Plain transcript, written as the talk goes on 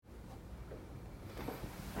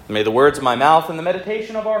May the words of my mouth and the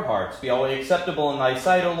meditation of our hearts be always acceptable in thy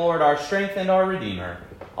sight, O Lord, our strength and our Redeemer.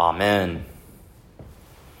 Amen.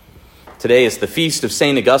 Today is the feast of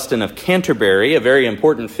St. Augustine of Canterbury, a very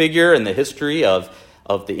important figure in the history of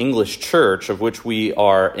the English Church, of which we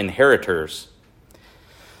are inheritors.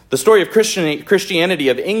 The story of Christianity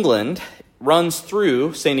of England runs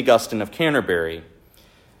through St. Augustine of Canterbury.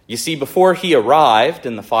 You see, before he arrived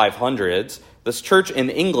in the 500s, this church in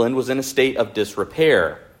England was in a state of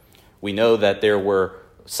disrepair. We know that there were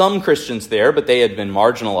some Christians there, but they had been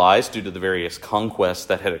marginalized due to the various conquests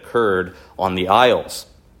that had occurred on the Isles.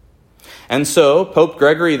 And so Pope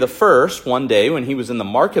Gregory I, one day when he was in the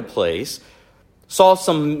marketplace, saw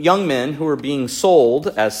some young men who were being sold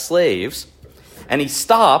as slaves, and he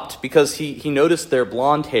stopped because he noticed their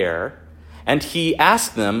blonde hair, and he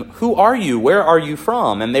asked them, "Who are you? Where are you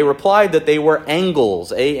from?" And they replied that they were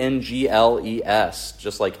Angles, Angles,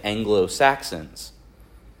 just like Anglo-Saxons.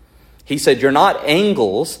 He said, "You're not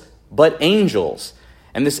Angles, but angels."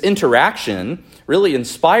 And this interaction really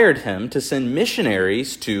inspired him to send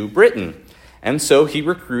missionaries to Britain. And so he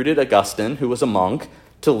recruited Augustine, who was a monk,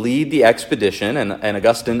 to lead the expedition. And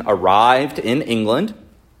Augustine arrived in England.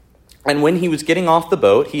 And when he was getting off the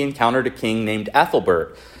boat, he encountered a king named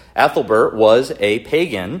Ethelbert. Ethelbert was a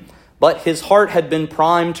pagan, but his heart had been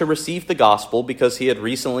primed to receive the gospel because he had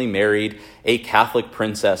recently married a Catholic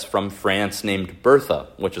princess from France named Bertha,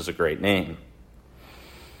 which is a great name.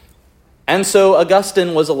 And so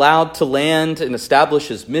Augustine was allowed to land and establish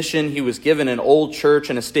his mission. He was given an old church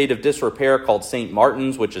in a state of disrepair called St.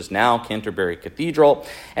 Martin's, which is now Canterbury Cathedral,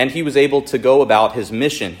 and he was able to go about his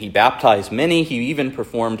mission. He baptized many. He even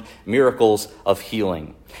performed miracles of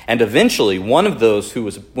healing. And eventually, one of those who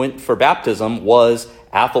went for baptism was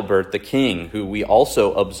Ethelbert the king, who we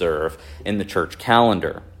also observe in the church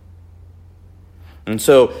calendar. And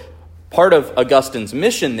so part of Augustine's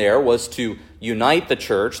mission there was to unite the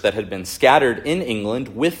church that had been scattered in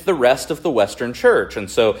England with the rest of the Western church. And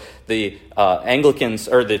so the Anglicans,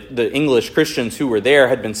 or the English Christians who were there,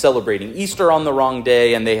 had been celebrating Easter on the wrong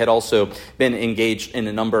day, and they had also been engaged in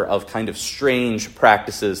a number of kind of strange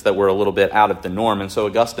practices that were a little bit out of the norm. And so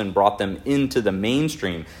Augustine brought them into the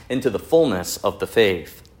mainstream, into the fullness of the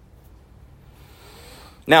faith.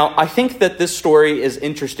 Now, I think that this story is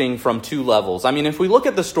interesting from two levels. I mean, if we look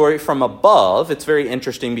at the story from above, it's very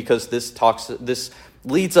interesting because this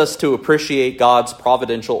leads us to appreciate God's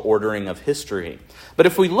providential ordering of history. But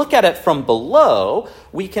if we look at it from below,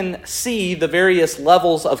 we can see the various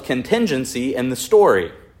levels of contingency in the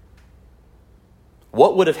story.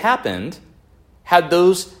 What would have happened had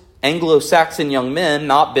those Anglo-Saxon young men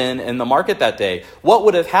not been in the market that day? What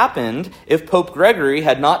would have happened if Pope Gregory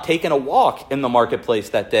had not taken a walk in the marketplace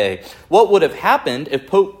that day? What would have happened if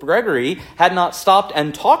Pope Gregory had not stopped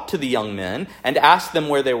and talked to the young men and asked them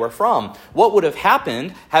where they were from? What would have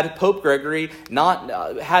happened had Pope Gregory not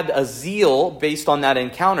had a zeal based on that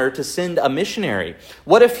encounter to send a missionary?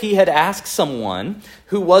 What if he had asked someone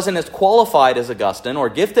who wasn't as qualified as Augustine or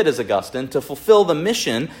gifted as Augustine to fulfill the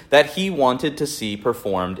mission that he wanted to see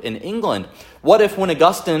performed in England? What if when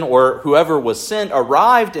Augustine or whoever was sent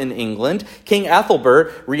arrived in England, King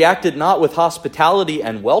Ethelbert reacted not with hospitality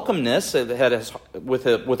and welcomeness, with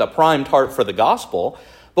a primed heart for the gospel,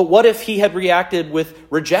 but what if he had reacted with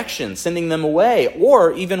rejection, sending them away?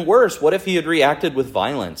 Or even worse, what if he had reacted with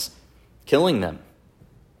violence, killing them?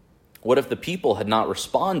 What if the people had not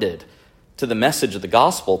responded to the message of the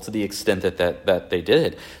gospel to the extent that they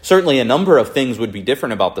did? Certainly a number of things would be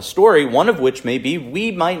different about the story, one of which may be we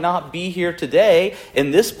might not be here today in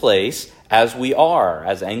this place as we are,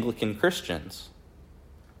 as Anglican Christians.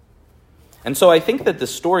 And so I think that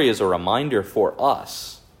this story is a reminder for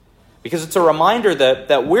us, because it's a reminder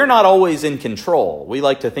that we're not always in control. We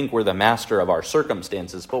like to think we're the master of our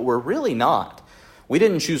circumstances, but we're really not. We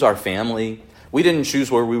didn't choose our family. We didn't choose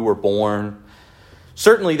where we were born.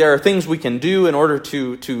 Certainly there are things we can do in order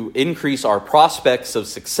to increase our prospects of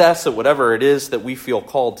success at whatever it is that we feel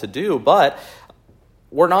called to do, but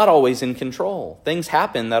we're not always in control. Things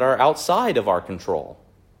happen that are outside of our control.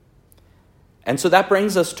 And so that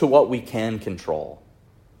brings us to what we can control.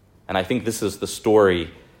 And I think this is the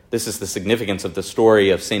significance of the story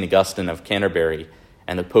of St. Augustine of Canterbury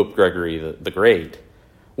and of Pope Gregory the Great,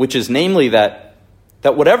 which is namely that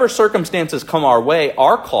whatever circumstances come our way,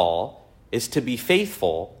 our call is to be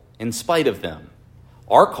faithful in spite of them.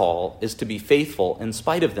 Our call is to be faithful in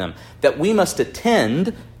spite of them. That we must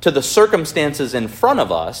attend to the circumstances in front of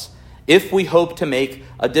us if we hope to make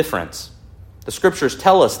a difference. The scriptures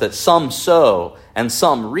tell us that some sow and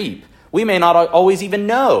some reap. We may not always even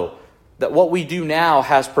know that what we do now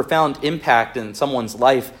has profound impact in someone's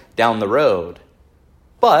life down the road.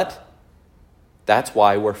 But that's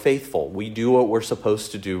why we're faithful. We do what we're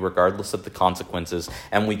supposed to do regardless of the consequences,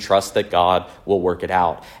 and we trust that God will work it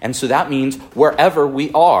out. And so that means wherever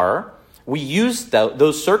we are, we use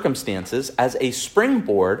those circumstances as a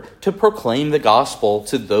springboard to proclaim the gospel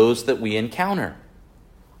to those that we encounter.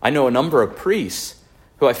 I know a number of priests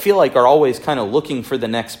who I feel like are always kind of looking for the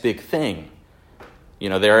next big thing. You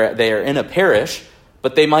know, they are in a parish,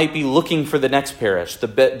 but they might be looking for the next parish, the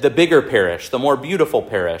bigger parish, the more beautiful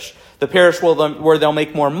parish, the parish where they'll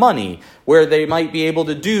make more money, where they might be able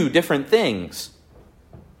to do different things.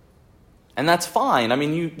 And that's fine. I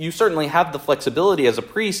mean, you certainly have the flexibility as a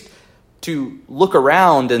priest to look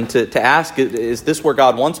around and to ask, is this where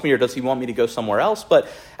God wants me, or does he want me to go somewhere else? But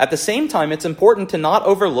at the same time, it's important to not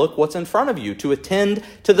overlook what's in front of you, to attend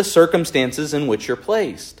to the circumstances in which you're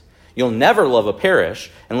placed. You'll never love a parish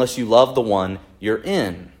unless you love the one you're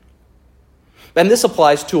in. And this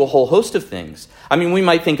applies to a whole host of things. I mean, we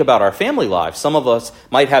might think about our family lives. Some of us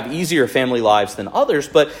might have easier family lives than others,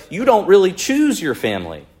 but you don't really choose your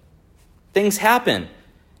family. Things happen.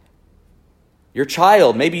 Your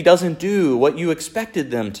child maybe doesn't do what you expected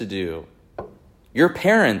them to do. Your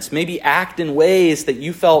parents maybe act in ways that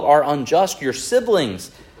you felt are unjust. Your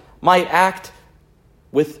siblings might act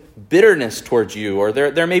with bitterness towards you, or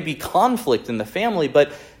there may be conflict in the family,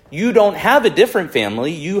 but you don't have a different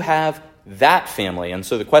family. You have that family. And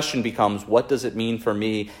so the question becomes, what does it mean for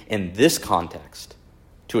me in this context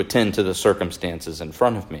to attend to the circumstances in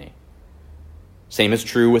front of me? Same is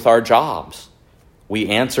true with our jobs. We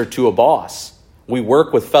answer to a boss. We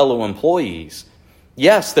work with fellow employees.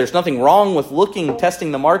 Yes, there's nothing wrong with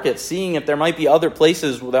testing the market, seeing if there might be other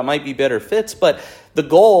places that might be better fits, but the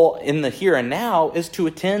goal in the here and now is to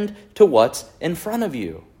attend to what's in front of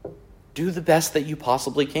you. Do the best that you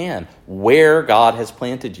possibly can, where God has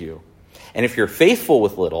planted you. And if you're faithful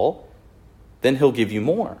with little, then he'll give you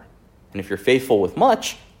more. And if you're faithful with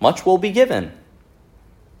much, much will be given.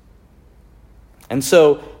 And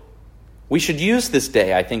so we should use this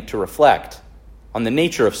day, I think, to reflect on the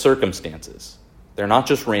nature of circumstances. They're not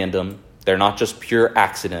just random. They're not just pure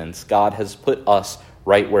accidents. God has put us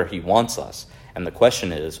right where he wants us. And the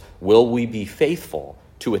question is, will we be faithful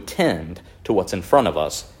to attend to what's in front of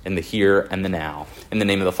us in the here and the now? In the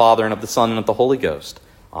name of the Father, and of the Son, and of the Holy Ghost.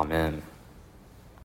 Amen.